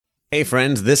Hey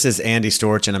friends, this is Andy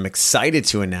Storch, and I'm excited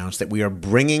to announce that we are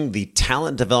bringing the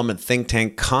Talent Development Think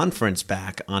Tank Conference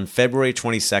back on February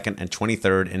 22nd and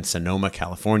 23rd in Sonoma,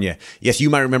 California. Yes, you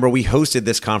might remember we hosted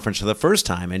this conference for the first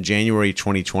time in January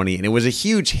 2020, and it was a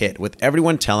huge hit with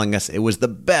everyone telling us it was the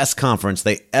best conference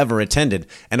they ever attended.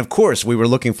 And of course, we were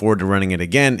looking forward to running it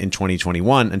again in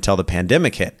 2021 until the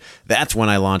pandemic hit. That's when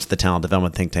I launched the Talent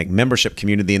Development Think Tank membership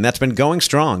community, and that's been going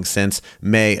strong since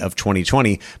May of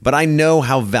 2020. But I know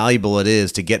how valuable it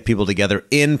is to get people together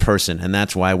in person, and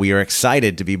that's why we are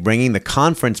excited to be bringing the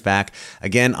conference back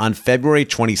again on February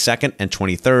 22nd and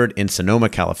 23rd in Sonoma,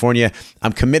 California.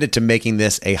 I'm committed to making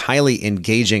this a highly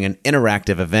engaging and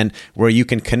interactive event where you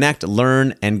can connect,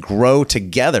 learn, and grow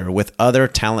together with other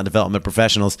talent development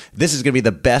professionals. This is going to be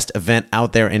the best event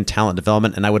out there in talent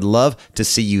development, and I would love to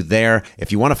see you there.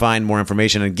 If you want to find more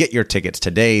information and get your tickets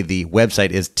today, the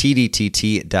website is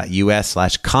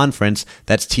tdtt.us/conference.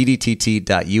 That's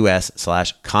tdtt.us/conference.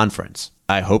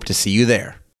 I hope to see you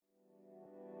there.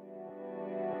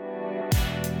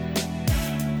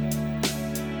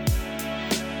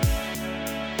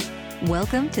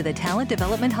 Welcome to the Talent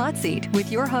Development Hot Seat with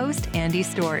your host, Andy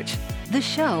Storch. The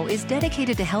show is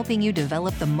dedicated to helping you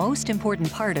develop the most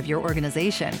important part of your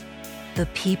organization, the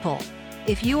people.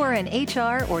 If you are in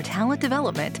HR or talent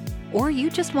development, or you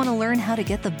just want to learn how to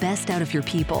get the best out of your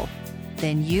people,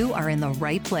 then you are in the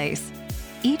right place.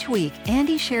 Each week,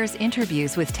 Andy shares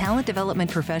interviews with talent development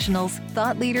professionals,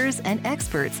 thought leaders, and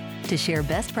experts to share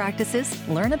best practices,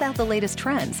 learn about the latest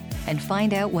trends, and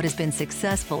find out what has been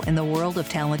successful in the world of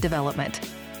talent development.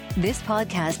 This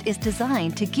podcast is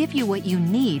designed to give you what you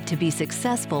need to be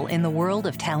successful in the world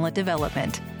of talent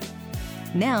development.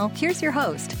 Now, here's your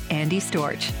host, Andy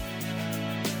Storch.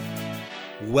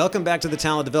 Welcome back to the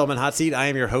Talent Development Hot Seat. I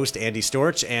am your host, Andy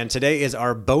Storch, and today is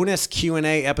our bonus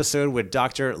Q&A episode with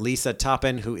Dr. Lisa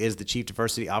Toppin, who is the Chief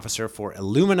Diversity Officer for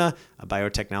Illumina, a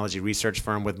biotechnology research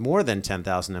firm with more than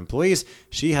 10,000 employees.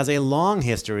 She has a long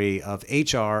history of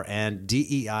HR and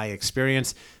DEI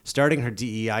experience, starting her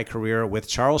DEI career with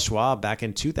Charles Schwab back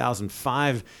in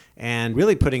 2005, and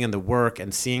really putting in the work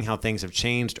and seeing how things have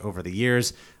changed over the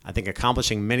years. I think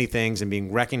accomplishing many things and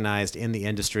being recognized in the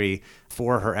industry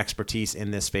for her expertise in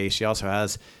this space. She also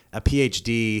has a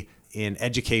PhD in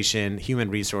education, human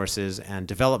resources, and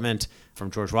development from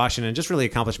George Washington. Just really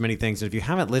accomplished many things. And if you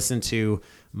haven't listened to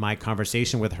my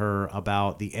conversation with her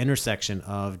about the intersection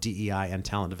of DEI and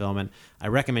talent development, I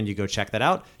recommend you go check that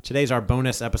out. Today's our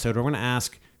bonus episode. We're going to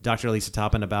ask Dr. Lisa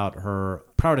Toppin about her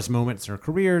proudest moments in her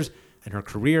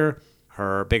career,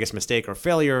 her biggest mistake or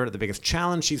failure, the biggest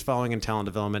challenge she's following in talent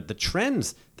development, the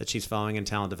trends that she's following in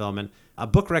talent development, a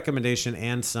book recommendation,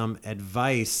 and some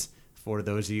advice for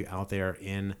those of you out there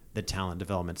in the talent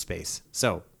development space.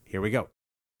 So here we go.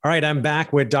 All right, I'm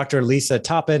back with Dr. Lisa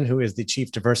Toppin, who is the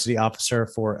Chief Diversity Officer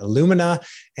for Illumina.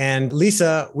 And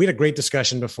Lisa, we had a great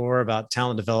discussion before about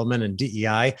talent development and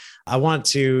DEI. I want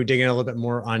to dig in a little bit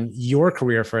more on your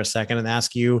career for a second and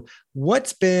ask you,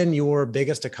 what's been your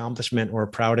biggest accomplishment or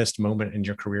proudest moment in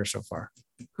your career so far?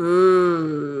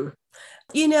 You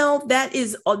know, that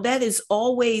is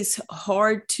always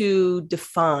hard to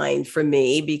define for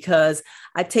me because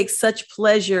I take such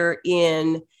pleasure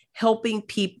in helping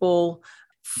people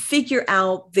figure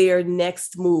out their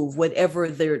next move, whatever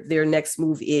their next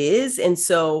move is. And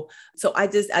so I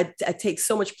take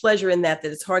so much pleasure in that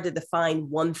it's hard to define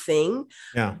one thing.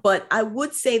 Yeah. But I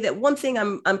would say that one thing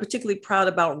I'm particularly proud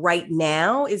about right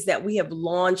now is that we have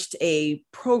launched a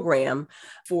program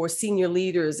for senior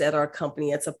leaders at our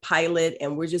company. It's a pilot,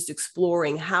 and we're just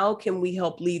exploring how can we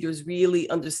help leaders really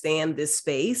understand this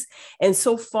space. And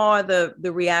so far, the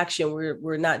reaction,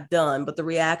 we're not done, but the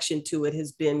reaction to it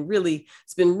has been really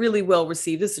well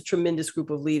received. It's a tremendous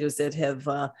group of leaders that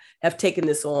have taken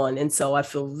this on, and so I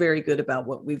feel very good about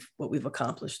what we've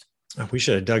accomplished. We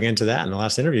should have dug into that in the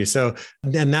last interview. So,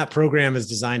 and that program is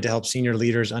designed to help senior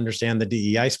leaders understand the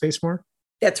DEI space more?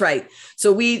 That's right.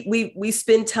 So we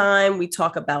spend time, we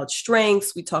talk about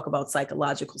strengths, we talk about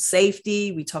psychological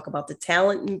safety, we talk about the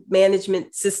talent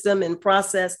management system and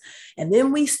process, and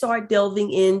then we start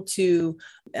delving into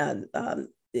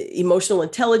emotional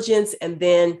intelligence, and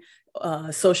then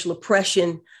social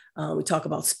oppression. We talk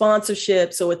about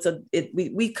sponsorship. So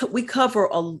we cover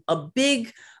a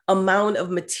big amount of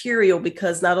material,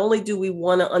 because not only do we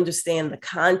want to understand the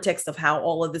context of how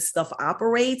all of this stuff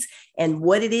operates and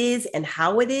what it is and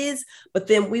how it is, but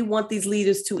then we want these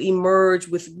leaders to emerge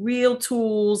with real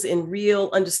tools and real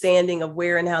understanding of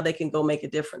where and how they can go make a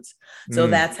difference. So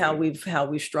that's how we've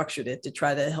structured it, to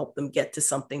try to help them get to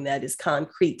something that is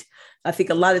concrete. I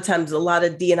think a lot of times, a lot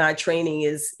of D&I training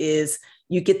is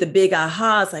you get the big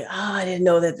ahas, like, oh, I didn't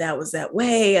know that was that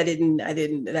way.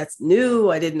 That's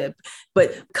new.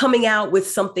 But coming out with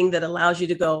something that allows you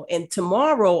to go, and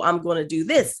tomorrow I'm going to do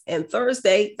this, and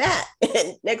Thursday that,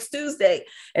 and next Tuesday.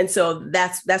 And so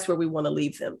that's where we want to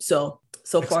leave them. So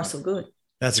far, so good.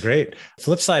 That's great.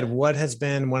 Flip side, what has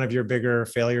been one of your bigger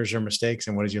failures or mistakes,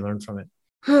 and what did you learn from it?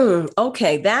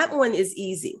 Okay, that one is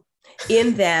easy.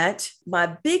 In that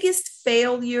my biggest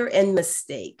failure and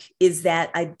mistake is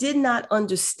that I did not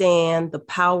understand the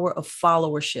power of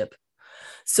followership.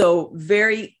 So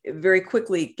very, very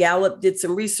quickly, Gallup did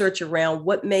some research around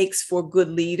what makes for good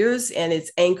leaders, and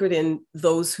it's anchored in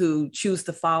those who choose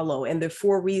to follow. And there are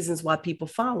 4 reasons why people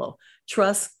follow: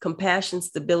 trust, compassion,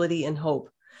 stability, and hope.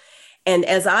 And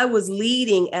as I was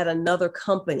leading at another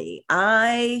company,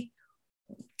 I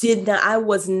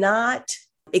was not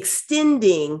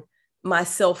extending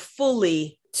myself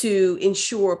fully to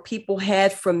ensure people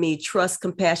had from me trust,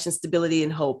 compassion, stability,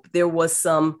 and hope. There was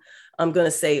some, I'm going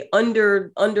to say,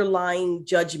 underlying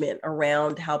judgment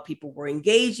around how people were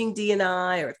engaging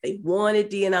D&I, or if they wanted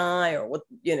D&I, or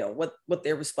what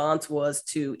their response was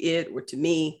to it or to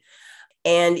me.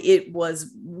 And it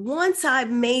was once I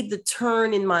made the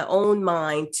turn in my own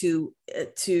mind to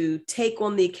take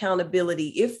on the accountability.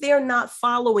 If they're not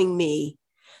following me,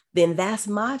 then that's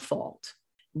my fault.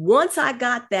 Once I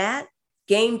got that,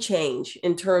 game change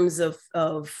in terms of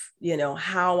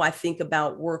how I think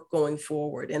about work going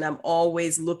forward. And I'm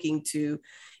always looking to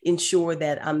ensure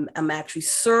that I'm actually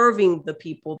serving the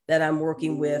people that I'm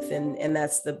working with. And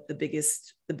that's the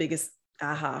biggest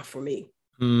aha for me.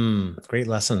 Great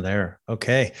lesson there.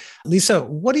 Okay. Lisa,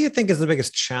 what do you think is the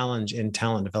biggest challenge in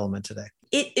talent development today?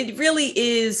 It really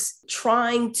is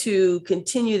trying to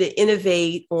continue to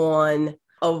innovate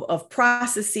of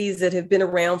processes that have been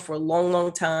around for a long,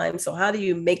 long time. So how do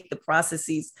you make the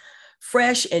processes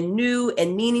fresh and new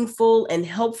and meaningful and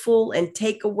helpful, and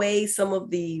take away some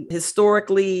of the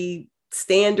historically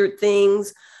standard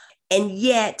things, and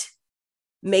yet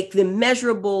make them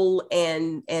measurable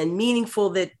and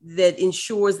meaningful that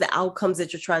ensures the outcomes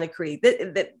that you're trying to create?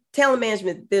 That talent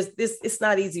management, it's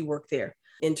not easy work there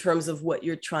in terms of what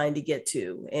you're trying to get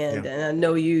to. And I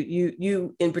know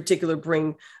you in particular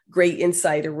bring great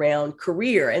insight around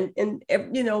career, and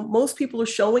most people are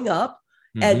showing up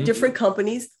at different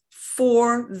companies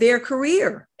for their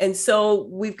career. And so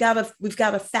we've got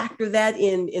to factor that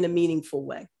in a meaningful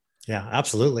way. Yeah,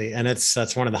 absolutely. And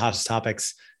that's one of the hottest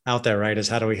topics out there, right? Is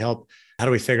how do we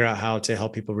figure out how to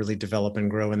help people really develop and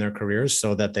grow in their careers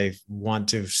so that they want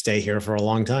to stay here for a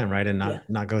long time, right? And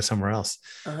not go somewhere else.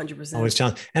 100%. Always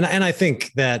challenge. And I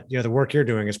think that, the work you're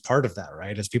doing is part of that,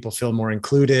 right? As people feel more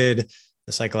included,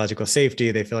 the psychological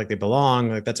safety, they feel like they belong,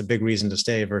 like that's a big reason to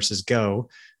stay versus go.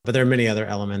 But there are many other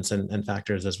elements and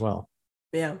factors as well.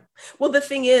 Yeah. Well, the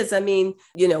thing is,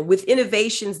 with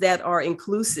innovations that are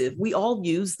inclusive, we all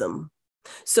use them.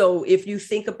 So if you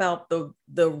think about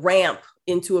the ramp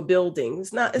into a building,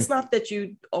 it's not that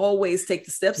you always take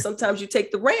the steps. Sometimes you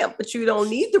take the ramp, but you don't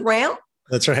need the ramp.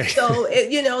 That's right.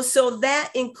 So, so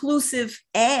that inclusive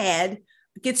ad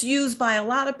gets used by a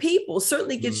lot of people.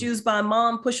 Certainly gets used by a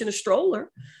mom pushing a stroller,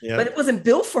 but it wasn't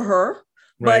built for her.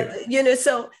 Right. But,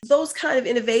 so those kind of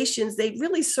innovations, they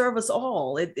really serve us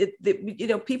all.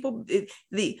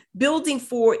 The building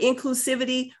for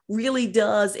inclusivity really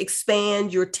does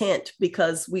expand your tent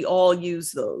because we all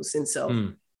use those. And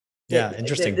so,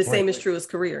 interesting. The same is true as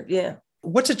career. Yeah.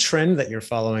 What's a trend that you're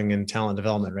following in talent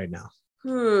development right now?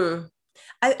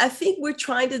 I think we're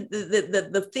trying to,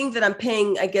 the thing that I'm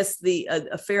paying, I guess,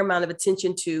 a fair amount of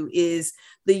attention to is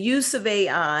the use of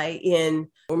AI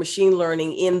or machine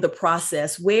learning in the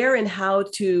process, where and how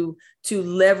to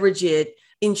leverage it,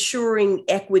 ensuring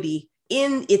equity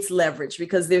in its leverage,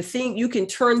 because you can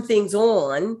turn things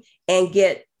on and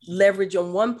get leverage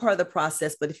on one part of the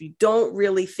process, but if you don't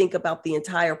really think about the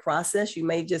entire process, you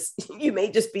may just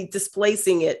be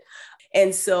displacing it.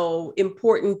 And so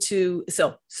important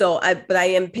but I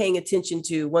am paying attention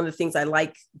to, one of the things I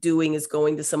like doing is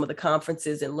going to some of the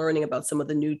conferences and learning about some of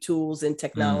the new tools and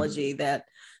technology that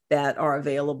are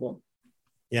available.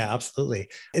 Yeah, absolutely.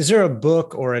 Is there a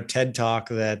book or a TED Talk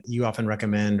that you often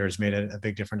recommend or has made a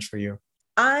big difference for you?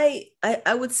 I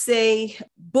would say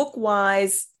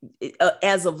book-wise,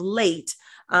 as of late,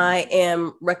 I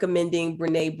am recommending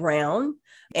Brené Brown.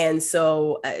 And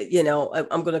so,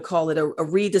 I'm going to call it a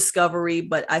rediscovery,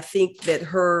 but I think that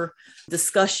her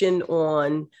discussion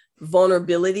on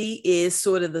vulnerability is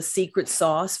sort of the secret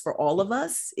sauce for all of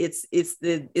us. It's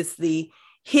the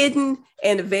hidden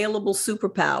and available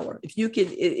superpower. If you can,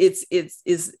 it's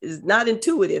not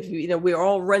intuitive. We're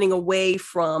all running away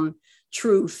from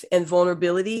truth and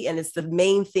vulnerability. And it's the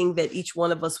main thing that each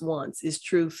one of us wants is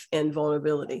truth and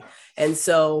vulnerability. And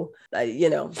so, a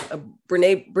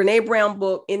Brene Brown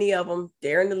book, any of them,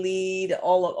 Daring to Lead,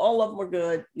 all of them are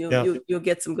good. You'll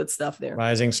get some good stuff there.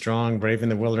 Rising Strong, Brave in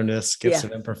the Wilderness, Gifts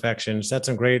of Imperfections. That's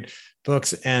some great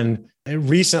books. And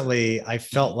recently I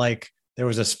felt like there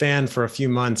was a span for a few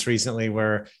months recently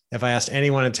where if I asked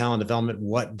anyone in talent development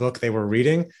what book they were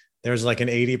reading, there's like an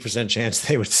 80% chance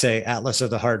they would say Atlas of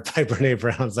the Heart by Brene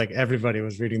Brown. It's like everybody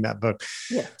was reading that book.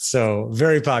 Yeah. So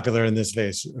very popular in this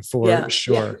space for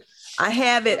sure. Yeah. I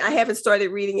haven't started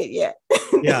reading it yet.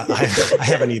 Yeah, I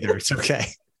haven't either. It's okay.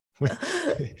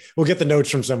 We'll get the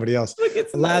notes from somebody else.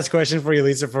 Last question for you,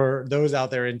 Lisa, for those out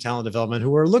there in talent development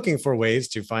who are looking for ways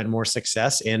to find more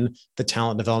success in the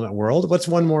talent development world. What's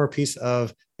one more piece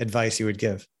of advice you would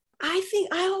give? I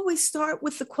think I always start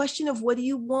with the question of what do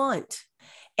you want?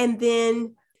 And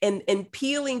then and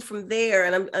peeling from there,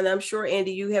 and I'm sure,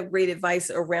 Andy, you have great advice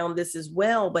around this as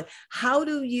well, but how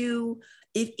do you,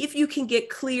 if you can get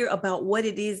clear about what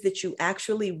it is that you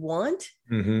actually want,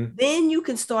 then you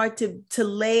can start to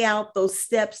lay out those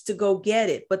steps to go get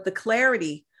it. But the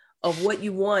clarity of what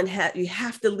you want, you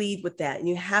have to lead with that, and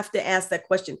you have to ask that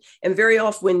question. And very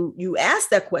often when you ask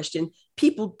that question,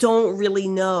 people don't really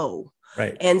know.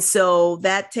 Right. And so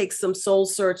that takes some soul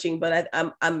searching, but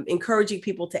I'm encouraging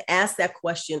people to ask that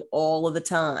question all of the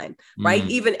time, right?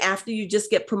 Even after you just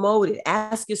get promoted,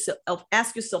 ask yourself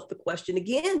the question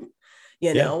again,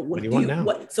 what do you want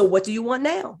now? So what do you want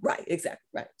now? Right. Exactly.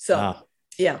 Right. So,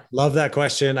 Love that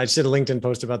question. I just did a LinkedIn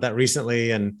post about that recently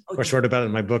and wrote about it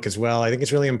in my book as well. I think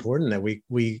it's really important that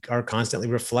we are constantly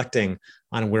reflecting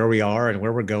on where we are and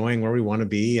where we're going, where we want to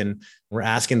be. And we're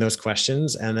asking those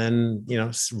questions and then,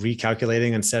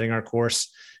 recalculating and setting our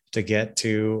course to get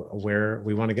to where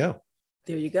we want to go.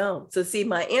 There you go. So see,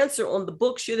 my answer on the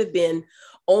book should have been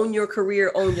Own Your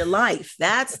Career, Own Your Life.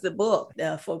 That's the book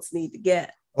that folks need to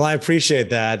get. Well, I appreciate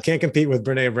that. Can't compete with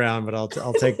Brene Brown, but I'll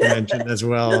take the mention as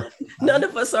well. None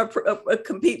of us are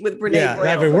compete with Brene Brown.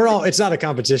 I mean, it's not a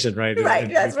competition, right? Right.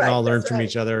 We can all learn from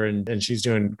each other, and she's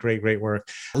doing great work.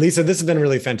 Lisa, this has been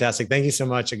really fantastic. Thank you so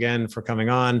much again for coming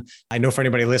on. I know for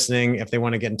anybody listening, if they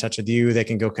want to get in touch with you, they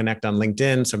can go connect on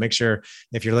LinkedIn. So make sure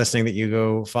if you're listening that you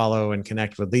go follow and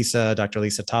connect with Lisa, Dr.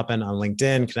 Lisa Toppin on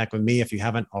LinkedIn. Connect with me if you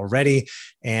haven't already.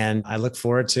 And I look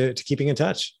forward to keeping in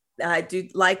touch. I do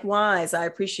likewise. I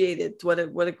appreciate it. What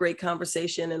a great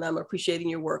conversation, and I'm appreciating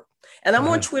your work. And I'm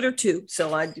on Twitter too,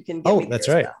 so I can. That's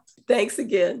right. Stuff. Thanks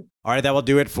again. All right, that will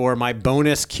do it for my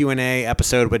bonus Q&A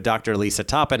episode with Dr. Lisa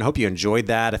Toppin. Hope you enjoyed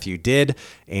that. If you did,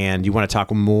 and you want to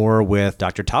talk more with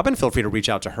Dr. Toppin, feel free to reach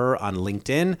out to her on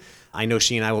LinkedIn. I know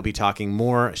she and I will be talking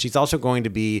more. She's also going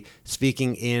to be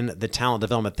speaking in the Talent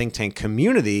Development Think Tank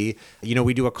community.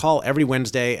 We do a call every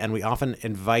Wednesday, and we often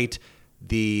invite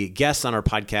the guests on our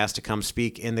podcast to come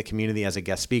speak in the community as a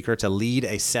guest speaker, to lead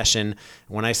a session.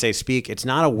 When I say speak, it's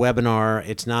not a webinar.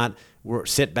 It's not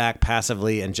sit back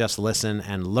passively and just listen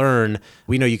and learn.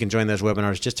 We know you can join those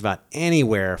webinars just about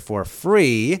anywhere for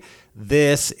free.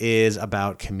 This is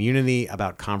about community,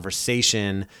 about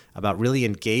conversation, about really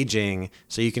engaging.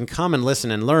 So you can come and listen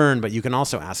and learn, but you can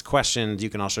also ask questions. You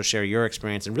can also share your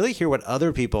experience and really hear what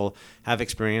other people have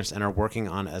experienced and are working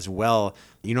on as well.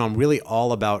 I'm really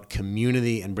all about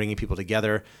community and bringing people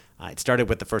together. It started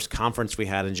with the first conference we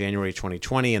had in January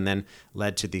 2020 and then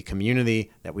led to the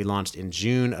community that we launched in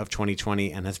June of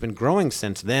 2020 and has been growing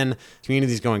since then.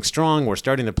 Community is going strong. We're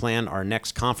starting to plan our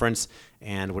next conference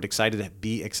and would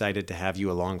be excited to have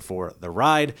you along for the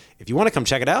ride. If you want to come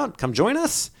check it out, come join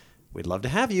us. We'd love to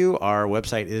have you. Our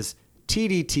website is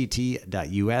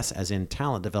tdtt.us, as in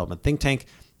Talent Development Think Tank.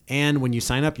 And when you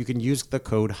sign up, you can use the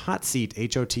code HOTSEAT,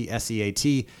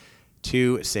 HOTSEAT,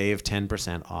 to save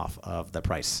 10% off of the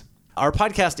price. Our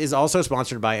podcast is also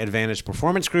sponsored by Advantage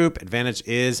Performance Group. Advantage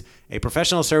is a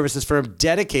professional services firm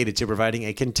dedicated to providing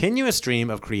a continuous stream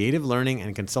of creative learning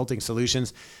and consulting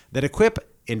solutions that equip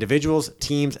individuals,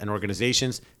 teams, and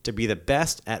organizations to be the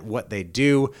best at what they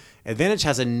do. Advantage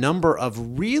has a number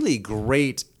of really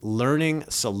great learning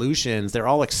solutions. They're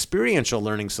all experiential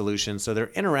learning solutions, so they're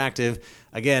interactive.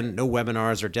 Again, no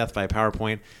webinars or death by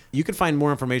PowerPoint. You can find more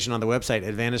information on the website,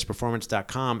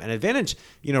 advantageperformance.com. And Advantage,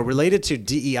 related to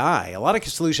DEI, a lot of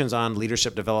solutions on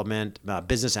leadership development,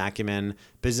 business acumen,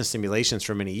 business simulations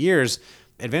for many years.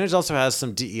 Advantage also has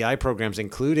some DEI programs,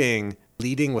 including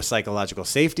leading with psychological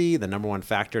safety, the number one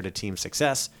factor to team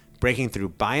success, breaking through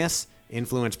bias,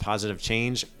 influence positive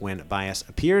change when bias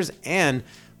appears, and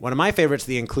one of my favorites,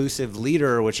 The Inclusive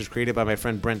Leader, which was created by my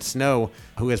friend Brent Snow,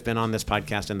 who has been on this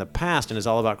podcast in the past and is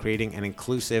all about creating an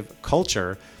inclusive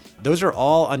culture. Those are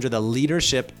all under the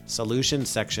Leadership Solutions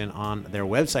section on their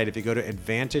website. If you go to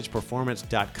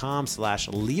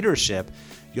advantageperformance.com/leadership,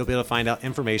 you'll be able to find out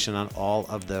information on all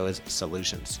of those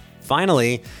solutions.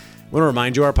 Finally, I want to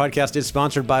remind you our podcast is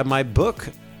sponsored by my book,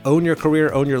 Own Your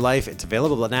Career, Own Your Life. It's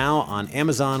available now on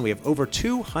Amazon. We have over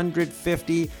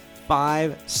 250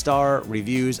 5-star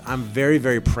reviews. I'm very,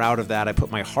 very proud of that. I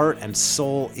put my heart and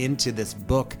soul into this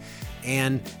book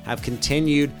and have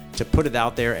continued to put it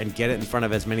out there and get it in front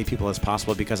of as many people as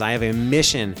possible because I have a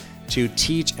mission to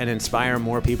teach and inspire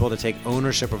more people to take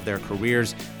ownership of their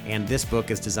careers. And this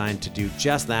book is designed to do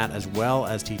just that, as well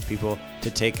as teach people to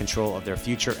take control of their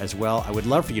future as well. I would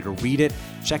love for you to read it,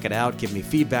 check it out, give me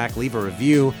feedback, leave a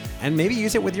review, and maybe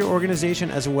use it with your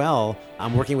organization as well.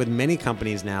 I'm working with many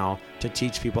companies now to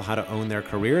teach people how to own their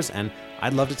careers, and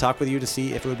I'd love to talk with you to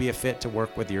see if it would be a fit to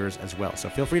work with yours as well. So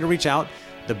feel free to reach out.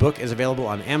 The book is available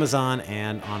on Amazon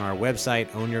and on our website,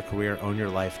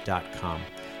 ownyourcareerownyourlife.com.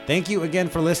 Thank you again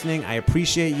for listening. I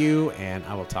appreciate you, and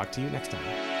I will talk to you next time.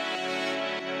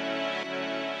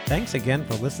 Thanks again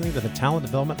for listening to the Talent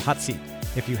Development Hot Seat.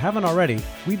 If you haven't already,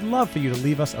 we'd love for you to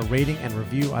leave us a rating and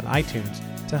review on iTunes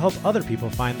to help other people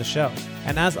find the show.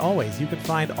 And as always, you can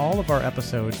find all of our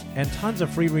episodes and tons of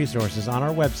free resources on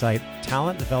our website,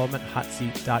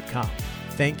 talentdevelopmenthotseat.com.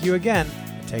 Thank you again,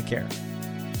 and take care.